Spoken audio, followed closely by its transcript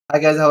Hi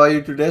guys, how are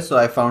you today? So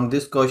I found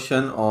this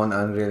question on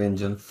Unreal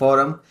Engine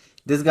forum.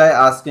 This guy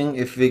asking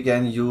if we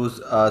can use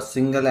a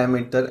single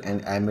emitter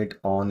and emit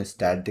on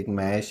static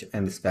mesh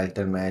and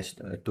skeletal mesh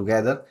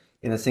together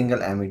in a single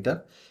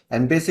emitter.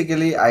 And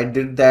basically I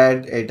did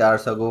that 8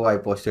 hours ago. I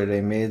posted an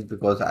image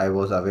because I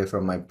was away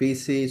from my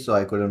PC, so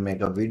I couldn't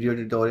make a video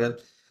tutorial.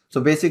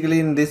 So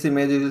basically in this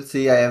image you will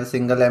see I have a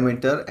single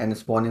emitter and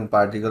spawning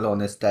particle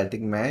on a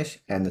static mesh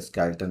and a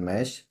skeletal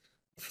mesh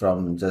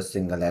from just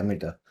single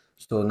emitter.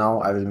 So now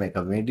I will make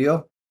a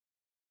video.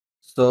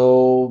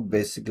 So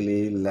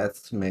basically,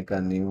 let's make a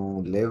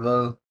new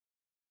level.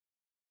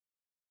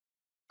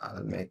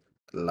 I'll make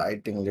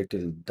lighting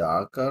little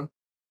darker,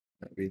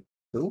 maybe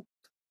 2.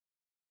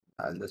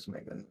 I'll just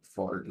make a new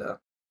folder.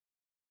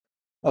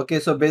 Okay,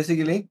 so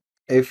basically,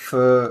 if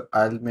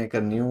I'll make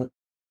a new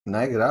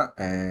Niagara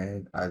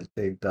and I'll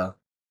take the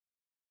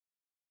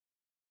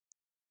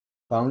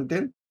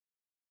fountain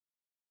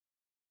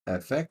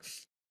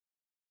FX,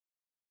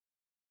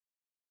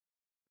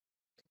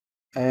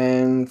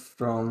 and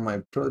from my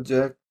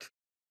project,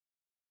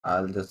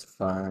 I'll just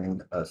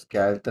find a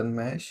skeleton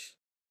mesh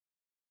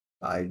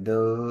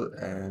idle,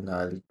 and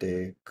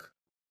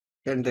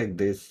can take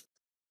this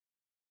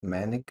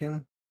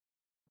mannequin.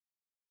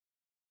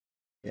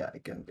 Yeah, I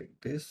can take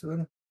this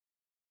one,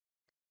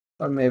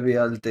 or maybe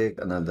I'll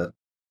take another.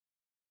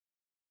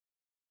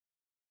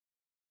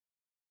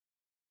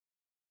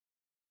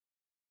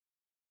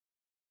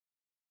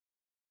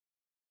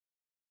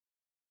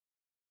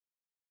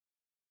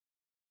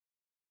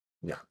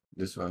 Yeah,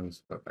 this one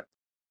is perfect.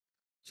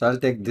 So I'll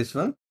take this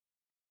one,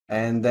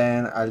 and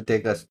then I'll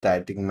take a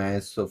static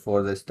mesh. So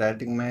for the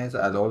static mesh,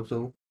 I'll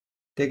also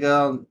take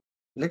a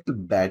little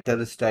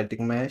better static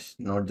mesh,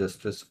 not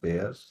just a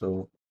sphere.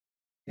 So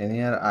in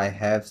here, I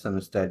have some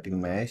static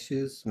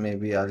meshes.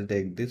 Maybe I'll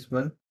take this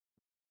one,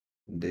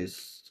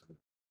 this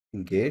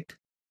gate.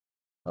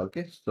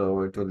 Okay,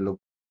 so it will look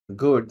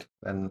good,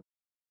 and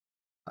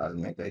I'll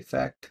make the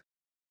effect.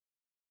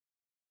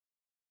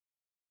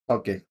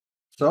 Okay,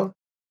 so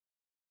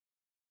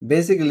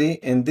basically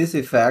in this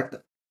effect,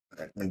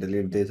 let me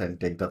delete this and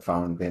take the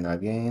fountain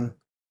again.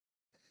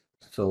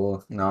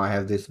 So now I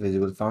have this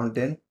visible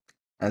fountain,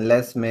 and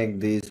let's make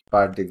these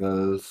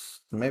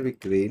particles maybe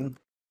green,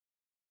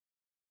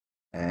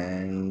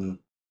 and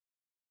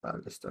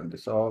I'll just turn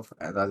this off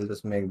and I'll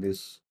just make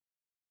this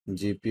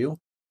GPU.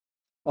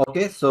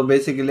 Okay, so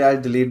basically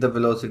I'll delete the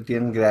velocity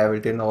and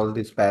gravity and all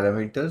these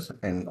parameters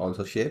and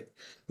also shape.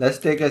 Let's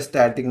take a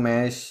static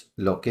mesh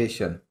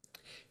location,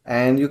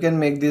 and you can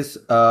make this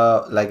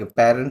like a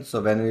parent.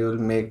 So when we will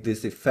make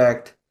this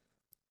effect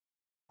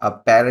a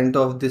parent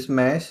of this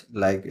mesh,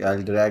 like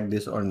I'll drag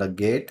this on the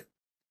gate,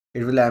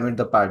 it will emit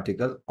the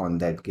particle on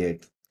that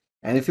gate.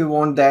 And if you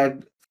want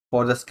that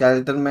for the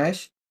skeletal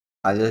mesh,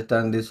 I'll just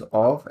turn this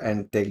off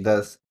and take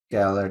the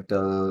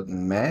skeletal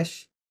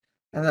mesh,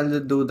 and I'll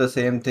just do the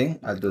same thing.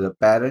 I'll do the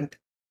parent,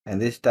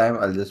 and this time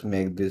I'll just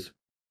make this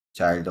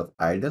child of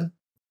idle,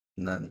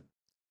 none.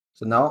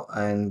 So now,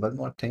 and one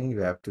more thing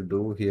you have to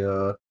do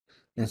here,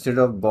 instead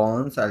of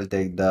bones, I'll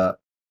take the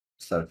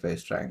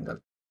surface triangle.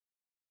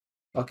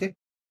 Okay.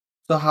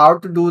 So how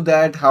to do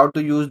that, how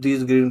to use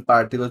these green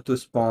particles to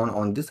spawn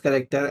on this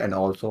character and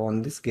also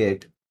on this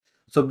gate.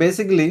 So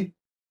basically,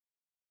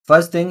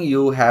 first thing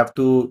you have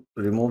to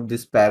remove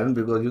this parent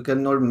because you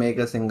cannot make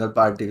a single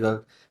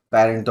particle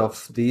parent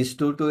of these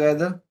two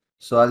together.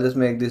 So I'll just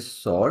make this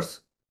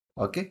source.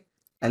 Okay.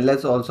 And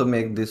let's also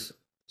make this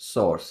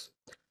source.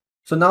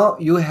 So now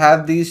you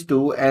have these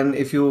two, and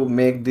if you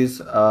make this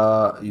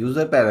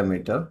user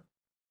parameter,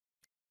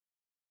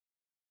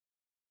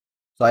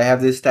 so I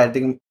have this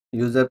static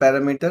user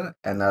parameter,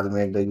 and I'll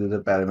make the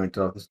user parameter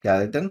of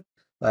skeleton.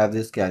 So I have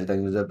this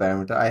skeleton user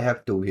parameter. I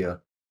have two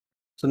here.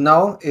 So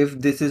now if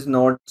this is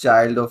not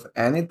child of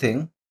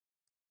anything,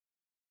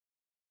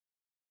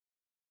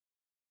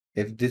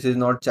 if this is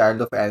not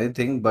child of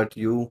anything, but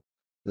you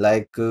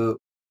like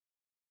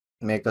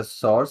make a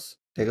source,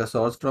 take a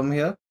source from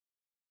here.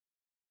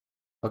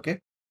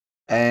 Okay.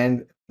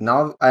 And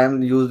now I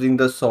am using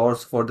the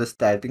source for the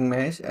static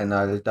mesh, and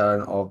I will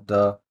turn off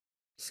the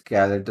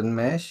skeleton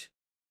mesh.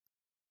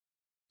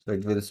 So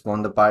it will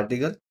spawn the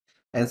particle.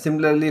 And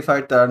similarly, if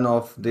I turn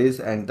off this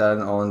and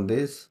turn on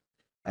this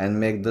and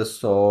make the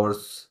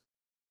source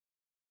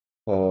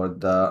for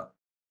the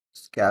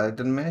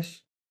skeleton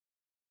mesh,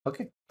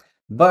 okay.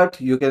 But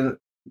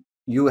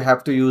you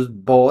have to use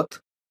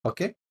both,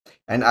 okay.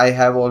 And I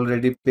have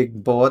already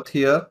picked both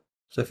here.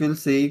 So if you'll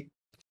see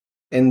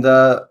in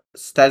the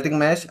static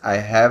mesh, I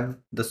have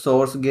the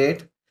source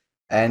gate,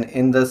 and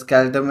in the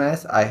skeleton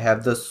mesh, I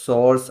have the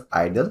source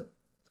idle.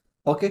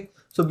 Okay,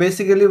 so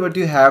basically what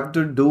you have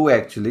to do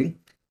actually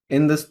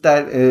in the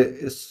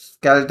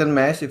skeleton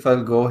mesh, if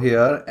I'll go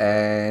here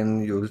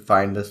and you will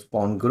find the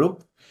spawn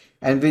group,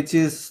 and which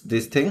is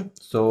this thing.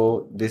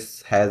 So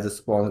this has the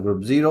spawn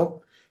group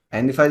 0,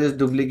 and if I just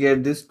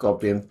duplicate this,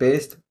 copy and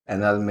paste,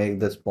 and I'll make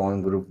the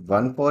spawn group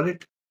 1 for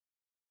it.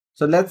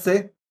 So let's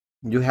say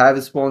you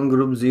have spawn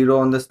group 0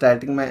 on the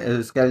skeleton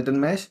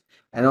mesh,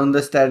 and on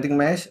the static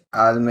mesh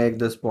I'll make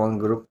the spawn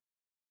group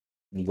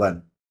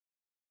 1.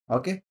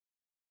 Okay,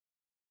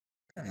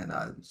 and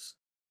I'll just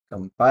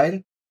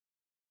compile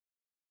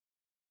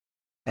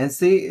and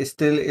see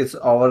still it's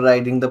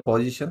overriding the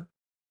position.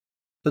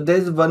 So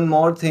there's one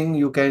more thing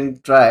you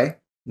can try,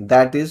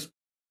 that is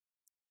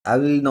I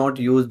will not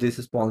use this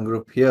spawn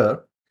group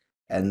here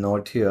and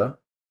not here.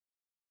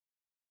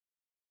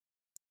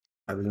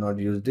 I will not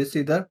use this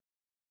either.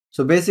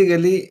 So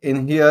basically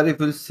in here, if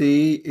you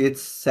see,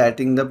 it's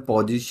setting the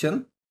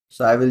position.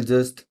 So I will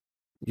just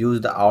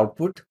use the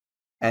output,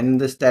 and in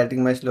the static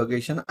mesh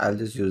location, I'll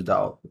just use the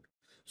output.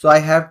 So I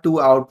have two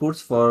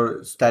outputs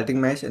for static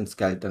mesh and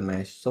skeletal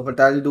mesh. So what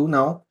I'll do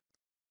now,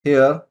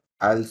 here,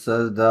 I'll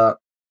search the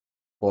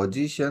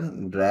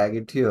position, drag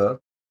it here,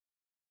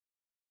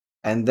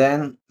 and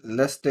then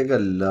let's take a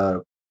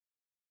Lerp,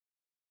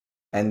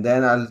 and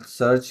then I'll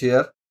search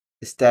here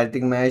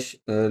static mesh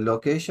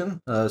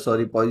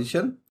sorry,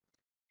 position,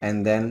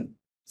 and then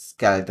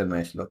skeletal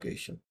mesh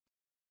location.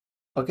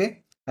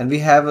 Okay, and we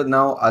have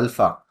now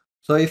alpha.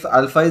 So if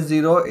alpha is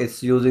 0,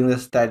 it's using the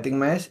static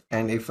mesh,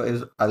 and if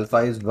alpha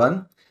is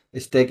 1,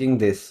 it's taking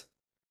this.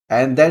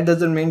 And that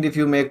doesn't mean if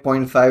you make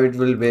 0.5 it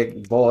will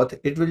make both.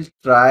 It will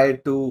try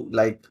to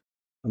like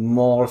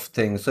morph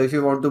things. So if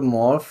you want to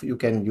morph, you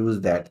can use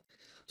that.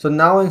 So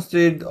now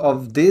instead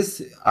of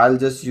this, I'll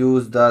just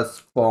use the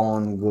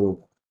spawn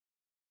group,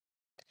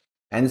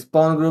 and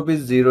spawn group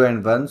is 0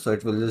 and 1, so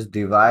it will just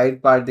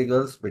divide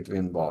particles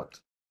between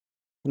both.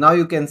 Now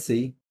you can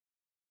see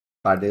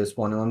particle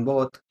spawning on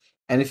both.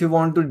 And if you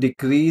want to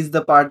decrease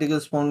the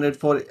particle spawn rate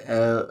for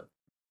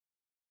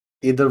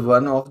either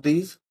one of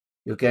these,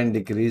 you can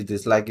decrease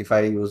this. Like if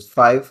I use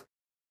 5,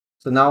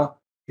 so now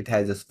it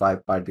has just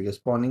 5 particles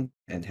spawning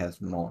and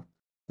has more.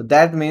 So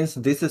that means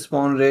this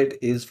spawn rate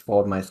is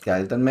for my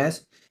skeletal mesh.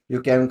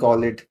 You can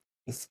call it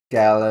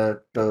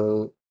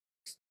skeletal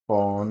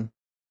spawn,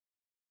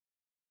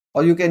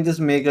 or you can just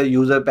make a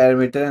user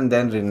parameter and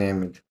then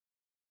rename it.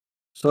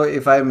 So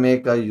if I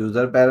make a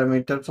user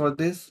parameter for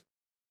this,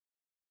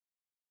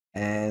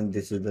 and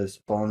this is the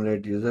spawn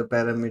rate user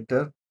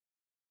parameter,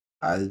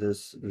 I'll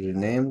just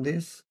rename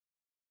this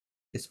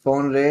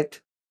spawn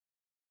rate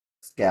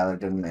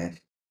skeletal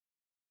mesh,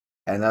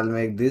 and I'll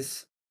make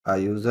this a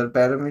user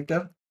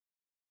parameter,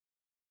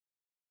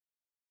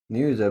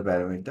 new user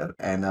parameter,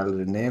 and I'll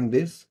rename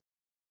this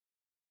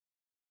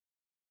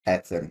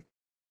SM,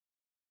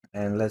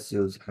 and let's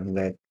use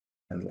 100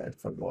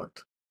 for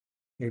both.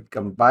 Hit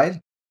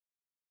compile.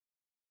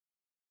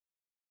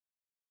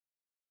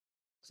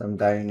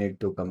 Sometime you need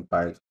to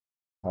compile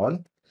all.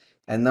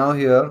 And now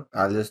here,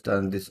 I'll just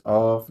turn this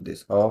off,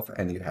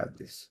 and you have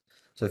this.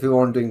 So if you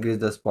want to increase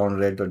the spawn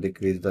rate or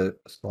decrease the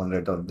spawn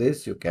rate of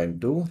this, you can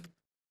do.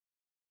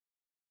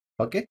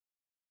 Okay,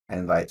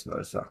 and vice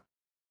versa.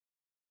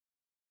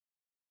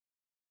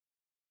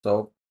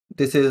 So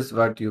this is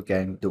what you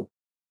can do.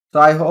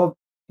 So I hope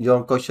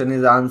your question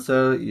is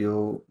answered.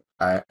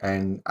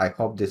 And I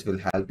hope this will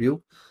help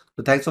you.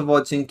 So thanks for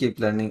watching. Keep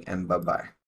learning, and bye bye.